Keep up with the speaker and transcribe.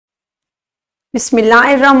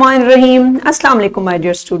Bismillahirrahmanirrahim. Assalamu alaikum, my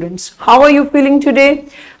dear students. How are you feeling today?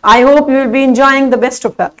 I hope you will be enjoying the best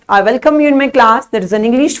of it. I welcome you in my class. That is an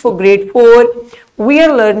English for grade 4. We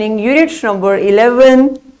are learning unit number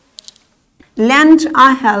 11. Lend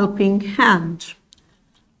a helping hand.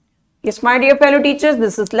 Yes, my dear fellow teachers,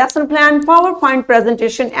 this is lesson plan, PowerPoint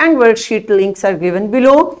presentation and worksheet links are given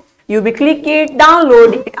below. You will click it,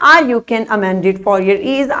 download it, or you can amend it for your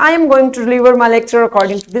ease. I am going to deliver my lecture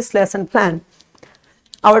according to this lesson plan.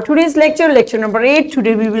 Our today's lecture number 8.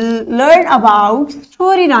 Today we will learn about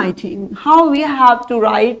story writing. How we have to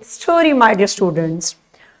write story, my dear students.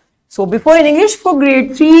 So before in English for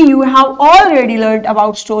grade 3, you have already learned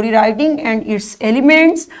about story writing and its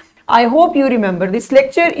elements. I hope you remember this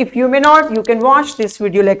lecture. If you may not, you can watch this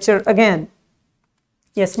video lecture again.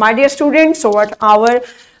 Yes, my dear students, so what our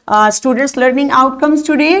students' learning outcomes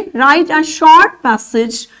today? Write a short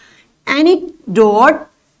passage, anecdote,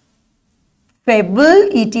 fable,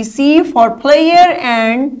 etc. for pleasure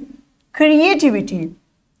and creativity.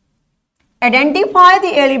 Identify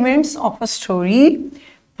the elements of a story,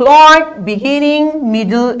 plot, beginning,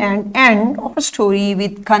 middle and end of a story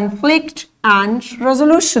with conflict and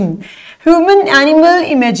resolution. Human, animal,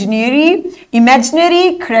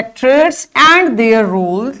 imaginary characters and their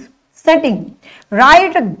roles. Setting.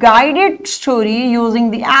 Write a guided story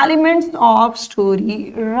using the elements of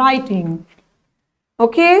story writing.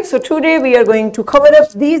 Okay, so today we are going to cover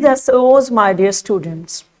up these SOs, my dear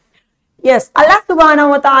students. Yes, Allah subhanahu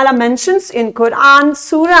wa ta'ala mentions in Quran,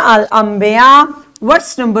 Surah Al-Anbiya,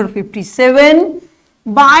 verse number 57,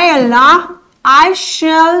 by Allah, I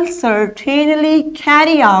shall certainly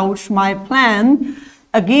carry out my plan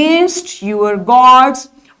against your gods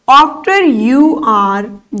after you are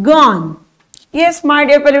gone. Yes, my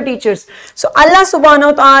dear fellow teachers. So Allah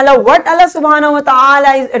subhanahu wa ta'ala, what Allah subhanahu wa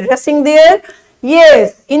ta'ala is addressing there?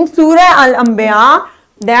 Yes, in Surah Al-Anbiya,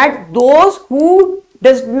 that those who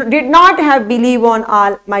did not have belief on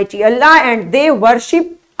Almighty Allah and they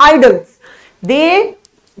worship idols. They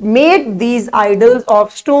made these idols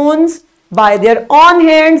of stones by their own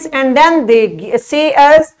hands and then they say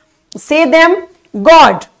them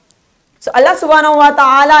God. So Allah subhanahu wa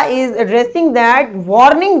ta'ala is addressing that,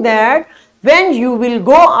 warning that when you will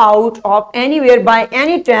go out of anywhere by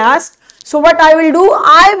any task, so what I will do,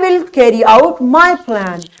 I will carry out my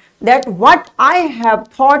plan, that what I have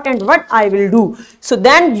thought and what I will do. So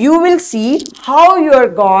then you will see how your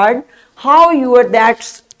God, how your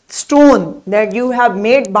that stone that you have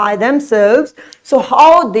made by themselves, so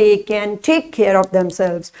how they can take care of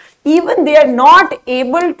themselves. Even they are not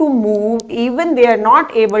able to move, even they are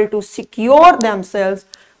not able to secure themselves,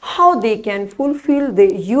 how they can fulfill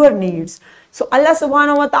your needs. So Allah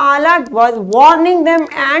subhanahu wa ta'ala was warning them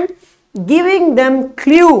and giving them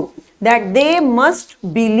clue that they must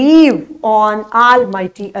believe on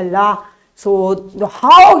Almighty Allah. So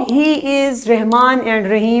how He is Rahman and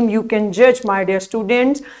Rahim, you can judge, my dear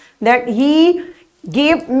students, that He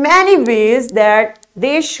gave many ways that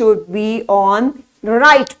they should be on the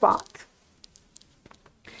right path.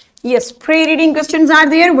 Yes, pre-reading questions are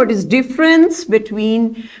there. What is difference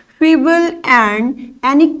between fable and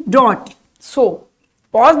anecdote? So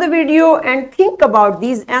pause the video and think about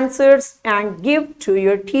these answers and give to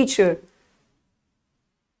your teacher.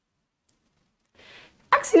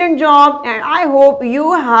 Excellent job, and I hope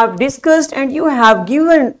you have discussed and you have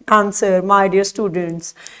given answer, my dear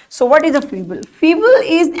students. So what is a fable? Fable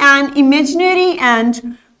is an imaginary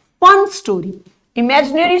and fun story.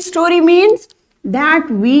 Imaginary story means that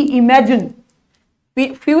we imagine.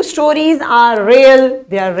 Few stories are real,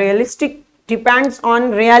 they are realistic, depends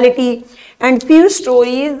on reality, and few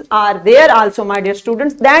stories are there also, my dear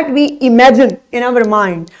students, that we imagine in our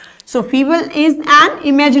mind. So fable is an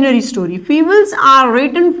imaginary story. Fables are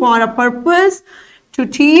written for a purpose to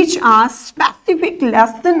teach a specific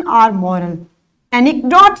lesson or moral.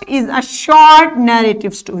 Anecdote is a short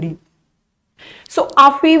narrative story. So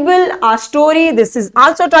a fable, a story, this is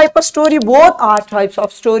also type of story, both are types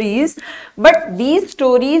of stories, but these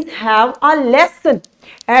stories have a lesson.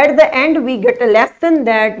 At the end we get a lesson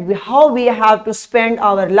that how we have to spend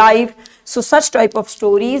our life. So such type of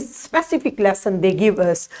stories, specific lesson they give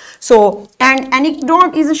us. So, and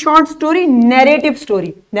anecdote is a short story, narrative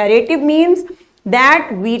story. Narrative means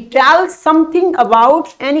that we tell something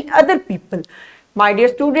about any other people. My dear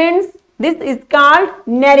students, this is called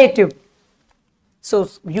narrative. So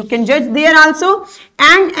you can judge there also.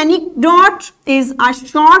 And anecdote is a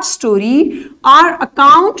short story or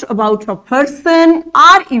account about a person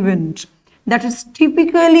or event that is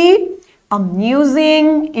typically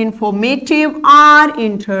amusing, informative or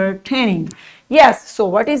entertaining. Yes, so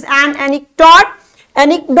what is an anecdote?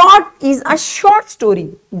 Anecdote is a short story.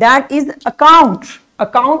 That is account.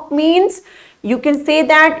 Account means you can say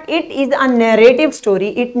that it is a narrative story.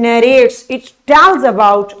 It narrates, it tells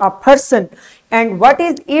about a person and what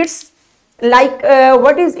is its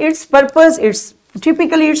what is its purpose. Its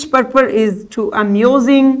typically its purpose is to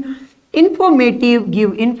amusing, informative,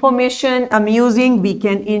 give information, amusing. We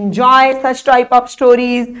can enjoy such type of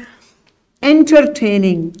stories,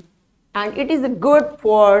 entertaining. And it is good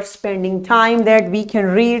for spending time that we can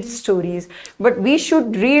read stories, but we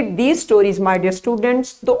should read these stories, my dear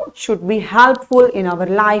students, those should be helpful in our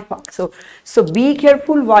life also. So be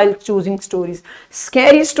careful while choosing stories.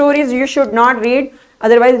 Scary stories you should not read,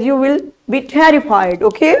 otherwise you will be terrified.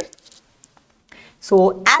 Okay,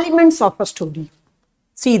 so elements of a story,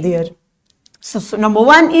 see there. So number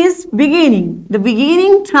one is beginning. The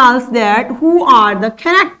beginning tells that who are the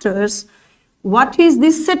characters, what is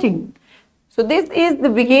this setting. So this is the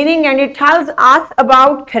beginning and it tells us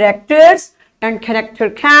about characters, and character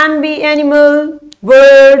can be animal,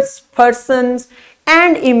 birds, persons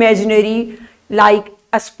and imaginary like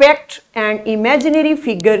aspect, and imaginary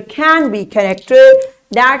figure can be character.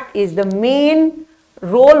 That is the main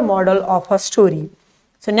role model of a story.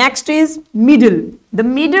 So next is middle. The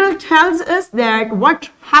middle tells us that what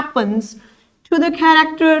happens to the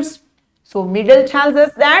characters. So middle tells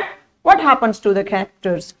us that what happens to the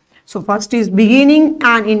characters. So first is beginning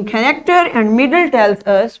and in character, and middle tells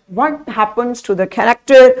us what happens to the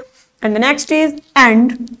character, and the next is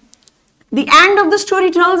end. The end of the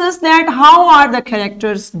story tells us that how are the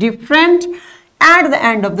characters different at the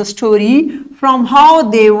end of the story from how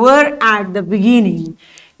they were at the beginning.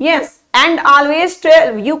 Yes, and always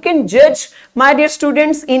tell, you can judge, my dear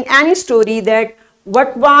students, in any story that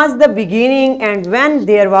what was the beginning and when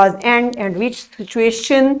there was end and which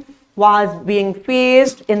situation was being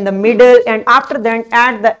faced in the middle, and after that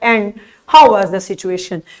at the end how was the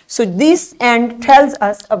situation. So this end tells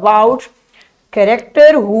us about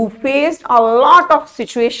character who faced a lot of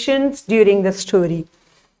situations during the story,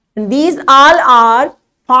 and these all are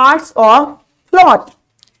parts of plot: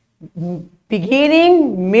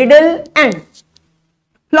 beginning, middle, end.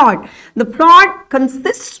 Plot. The plot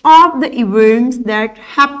consists of the events that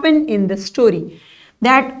happen in the story.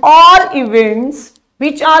 That all events,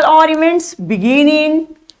 which are all events?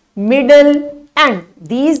 Beginning, middle, end.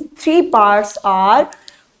 These three parts are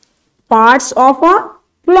parts of a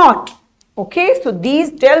plot. Okay, so these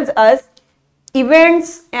tells us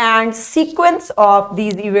events and sequence of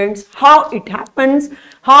these events, how it happens,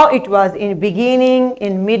 how it was in beginning,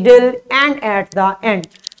 in middle and at the end.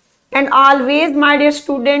 And always, my dear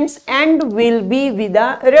students, end will be with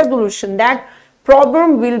a resolution. That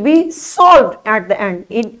problem will be solved at the end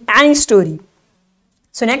in any story.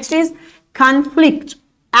 So next is conflict.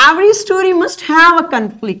 Every story must have a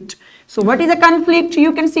conflict. So what is a conflict?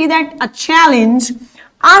 You can see that a challenge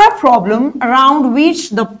or a problem around which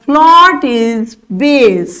the plot is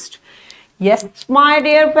based. Yes, my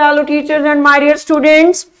dear fellow teachers and my dear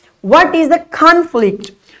students, what is a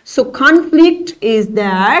conflict? So conflict is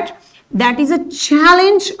that is a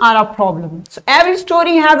challenge or a problem. So every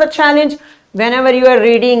story has a challenge whenever you are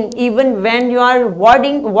reading, even when you are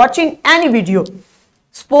watching any video.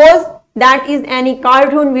 Suppose that is any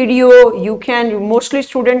cartoon video, you can, mostly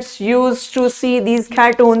students used to see these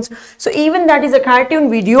cartoons. So even that is a cartoon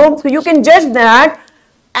video, so you can judge that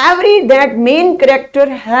that main character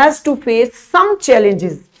has to face some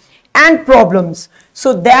challenges and problems.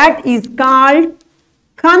 So that is called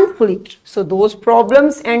conflict. So those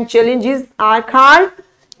problems and challenges are called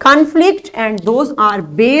conflict, and those are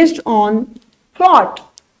based on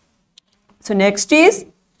plot. So next is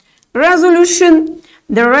resolution.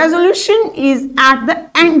 The resolution is at the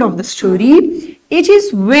end of the story. It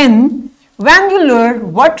is when you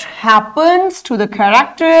learn what happens to the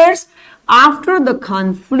characters after the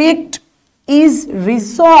conflict is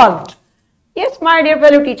resolved. Yes, my dear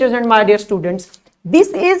fellow teachers and my dear students, this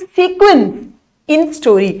is sequence in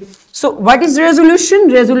story. So what is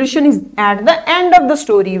resolution? Resolution is at the end of the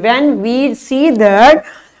story, when we see that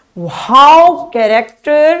how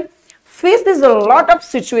character faces a lot of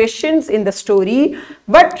situations in the story,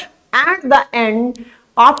 but at the end,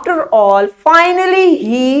 after all, finally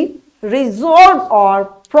he resolved all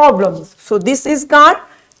problems. So this is called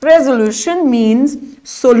resolution, means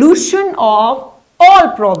solution of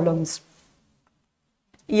all problems.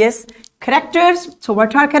 Yes, characters. So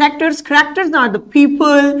what are characters? Characters are the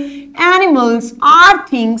people, animals, or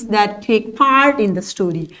things that take part in the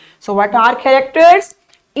story. So what are characters?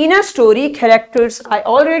 In a story, characters, I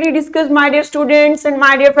already discussed, my dear students and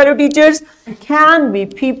my dear fellow teachers, can be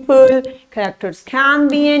people, characters can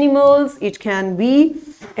be animals, it can be,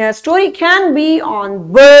 a story can be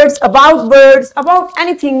on birds, about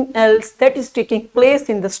anything else that is taking place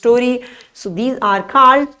in the story. So these are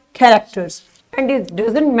called characters. And it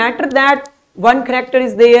doesn't matter that one character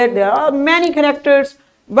is there are many characters,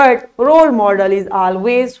 but role model is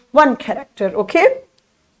always one character, okay?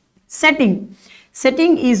 Setting.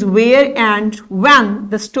 Setting is where and when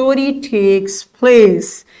the story takes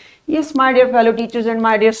place. Yes, my dear fellow teachers and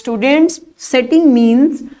my dear students, setting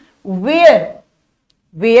means where.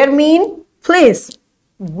 Where mean place.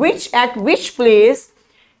 At which place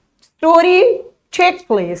story takes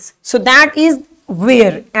place. So that is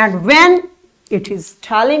where. And when, it is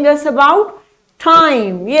telling us about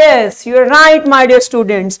time. Yes, you are right, my dear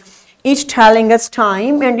students. It's telling us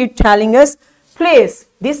time and it's telling us place.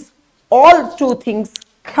 This all two things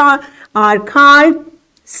are called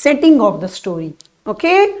setting of the story.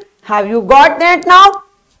 Okay, have you got that now?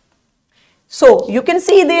 So you can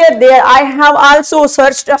see there I have also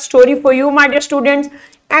searched a story for you, my dear students,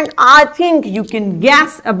 and I think you can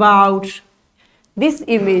guess about this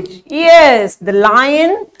image. Yes, the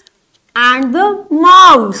lion and the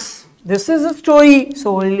mouse. This is a story.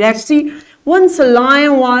 So let's see. Once a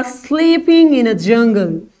lion was sleeping in a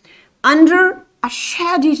jungle under a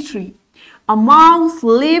shady tree. A mouse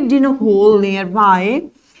lived in a hole nearby.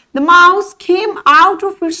 The mouse came out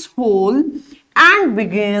of its hole and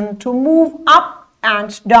began to move up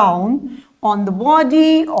and down on the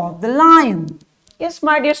body of the lion. Yes,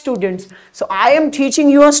 my dear students. So I am teaching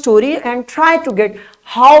you a story and try to get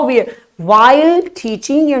how while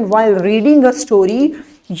teaching and while reading a story,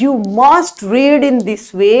 you must read in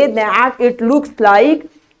this way that it looks like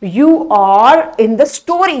you are in the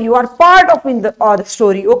story, you are part of the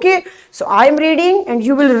story. Okay, so I am reading and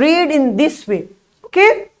you will read in this way.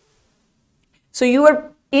 Okay, so your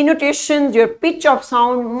annotations, your pitch of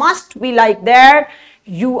sound must be like that.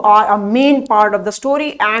 You are a main part of the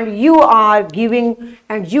story and you are giving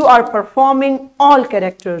and you are performing all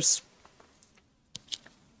characters.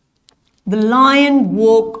 The lion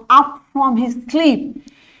woke up from his sleep.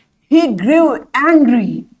 He grew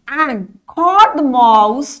angry and caught the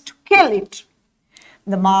mouse to kill it.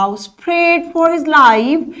 The mouse prayed for his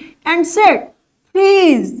life and said,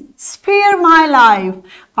 "Please spare my life.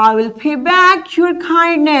 I will pay back your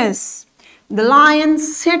kindness." The lion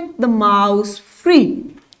set the mouse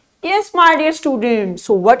free. Yes, my dear students.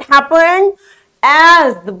 So what happened?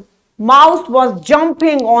 As the mouse was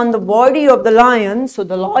jumping on the body of the lion, so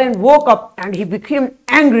the lion woke up and he became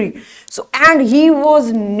angry. So and he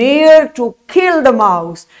was near to kill the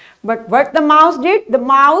mouse. But what the mouse did? The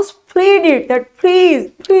mouse pleaded that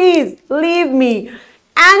please leave me.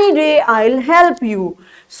 Any day I'll help you.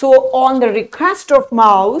 So on the request of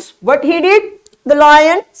mouse, what he did? The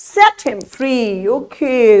lion set him free.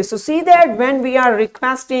 Okay, so see that when we are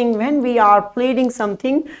requesting, when we are pleading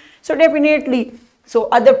something, so definitely, so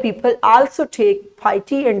other people also take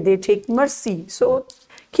piety and they take mercy. So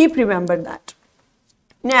keep remember that.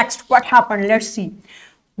 Next, what happened? Let's see.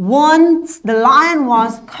 Once the lion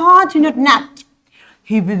was caught in a net,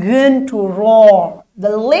 he began to roar.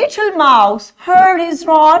 The little mouse heard his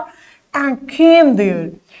roar and came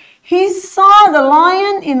there. He saw the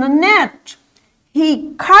lion in the net.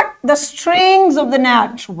 He cut the strings of the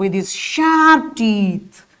net with his sharp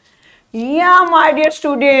teeth. Yeah, my dear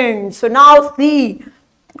students. So now see,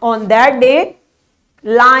 on that day,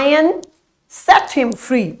 lion set him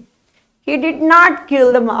free. He did not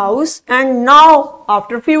kill the mouse, and now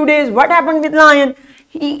after a few days, what happened with lion?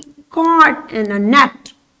 He caught in a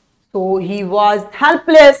net. So he was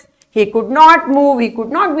helpless. He could not move. He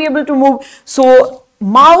could not be able to move. So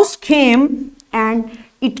mouse came and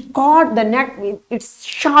it caught the net with its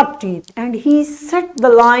sharp teeth and he set the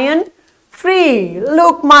lion free.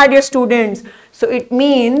 Look, my dear students. So it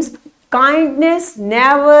means kindness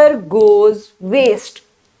never goes waste.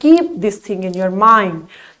 Keep this thing in your mind.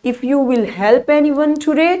 If you will help anyone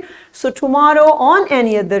today, so tomorrow on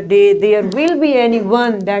any other day, there will be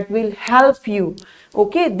anyone that will help you.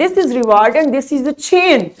 Okay, this is reward and this is the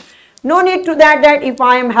chain. No need to that if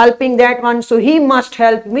I am helping that one, so he must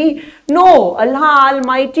help me. No, Allah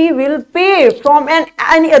Almighty will pay from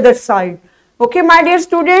any other side. Okay, my dear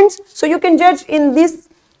students, so you can judge in this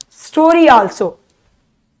story also.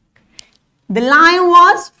 The lion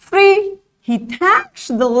was free. He thanks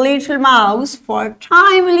the little mouse for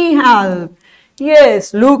timely help.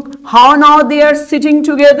 Yes, look how now they are sitting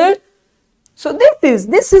together. So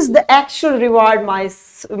this is the actual reward,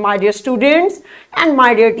 my dear students and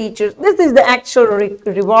my dear teachers. This is the actual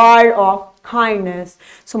reward of kindness.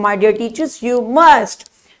 So my dear teachers, you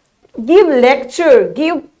must give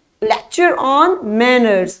lecture on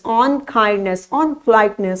manners, on kindness, on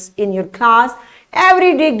politeness in your class.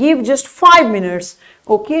 Every day give just 5 minutes,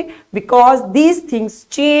 okay, because these things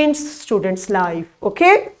change students' life.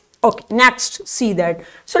 Okay, next, see that.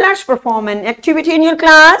 So let's perform an activity in your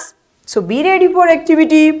class. So be ready for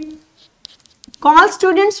activity. Call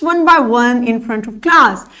students one by one in front of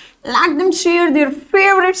class. Let them share their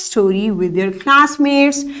favorite story with their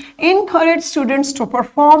classmates. Encourage students to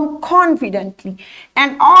perform confidently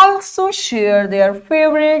and also share their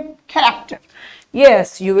favorite character.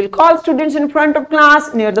 Yes, you will call students in front of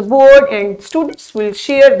class near the board and students will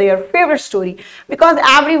share their favorite story because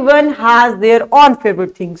everyone has their own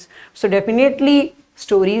favorite things. So definitely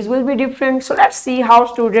stories will be different. So let's see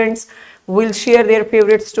how students will share their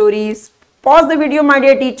favorite stories. Pause the video, my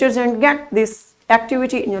dear teachers, and get this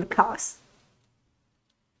activity in your class.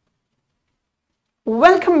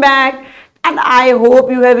 Welcome back, and I hope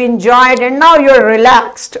you have enjoyed and now you're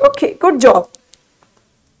relaxed. Okay, good job.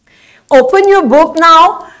 Open your book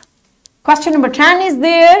now. Question number 10 is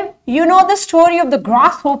there. You know the story of the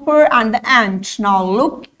grasshopper and the ant. Now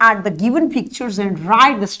look at the given pictures and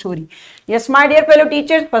write the story. Yes, my dear fellow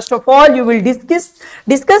teachers, first of all, you will discuss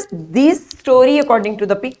this story according to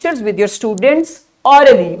the pictures with your students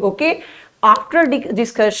orally. Okay. After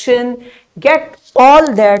discussion, get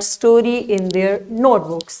all that story in their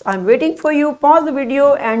notebooks. I'm waiting for you. Pause the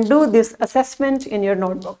video and do this assessment in your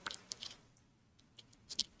notebook.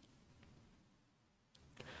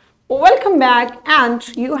 Welcome back, and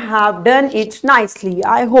you have done it nicely,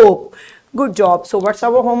 I hope. Good job. So what's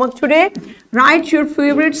our homework today? Write your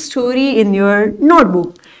favorite story in your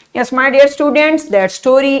notebook. Yes, my dear students, that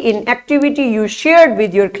story in activity you shared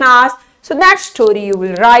with your class, so that story you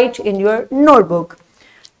will write in your notebook.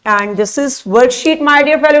 And this is worksheet, my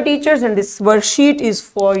dear fellow teachers, and this worksheet is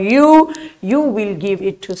for you. You will give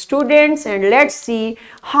it to students and let's see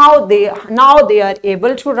how they are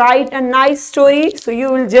able to write a nice story. So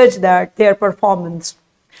you will judge that their performance.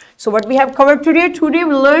 So what we have covered today? Today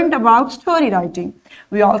we learned about story writing.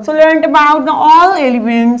 We also learned about all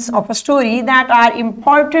elements of a story that are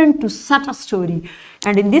important to set a story.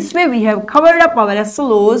 And in this way we have covered up our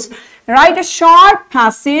SLOs. Write a short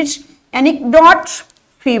passage, anecdote,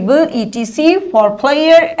 fable, etc. for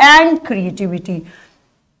player and creativity.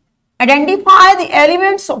 Identify the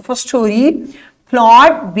elements of a story: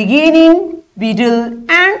 plot, beginning, middle,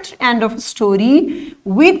 and end of a story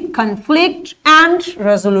with conflict and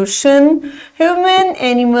resolution, human,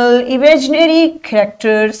 animal, imaginary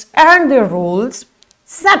characters and their roles,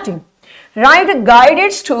 setting. Write a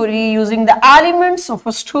guided story using the elements of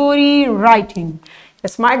a story writing.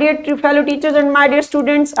 Yes, my dear fellow teachers and my dear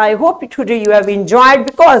students, I hope today you have enjoyed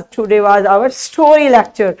because today was our story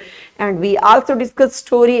lecture and we also discussed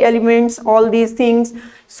story elements, all these things.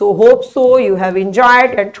 So hope so you have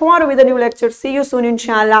enjoyed, and tomorrow with a new lecture. See you soon,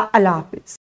 inshallah. Allah Hafiz.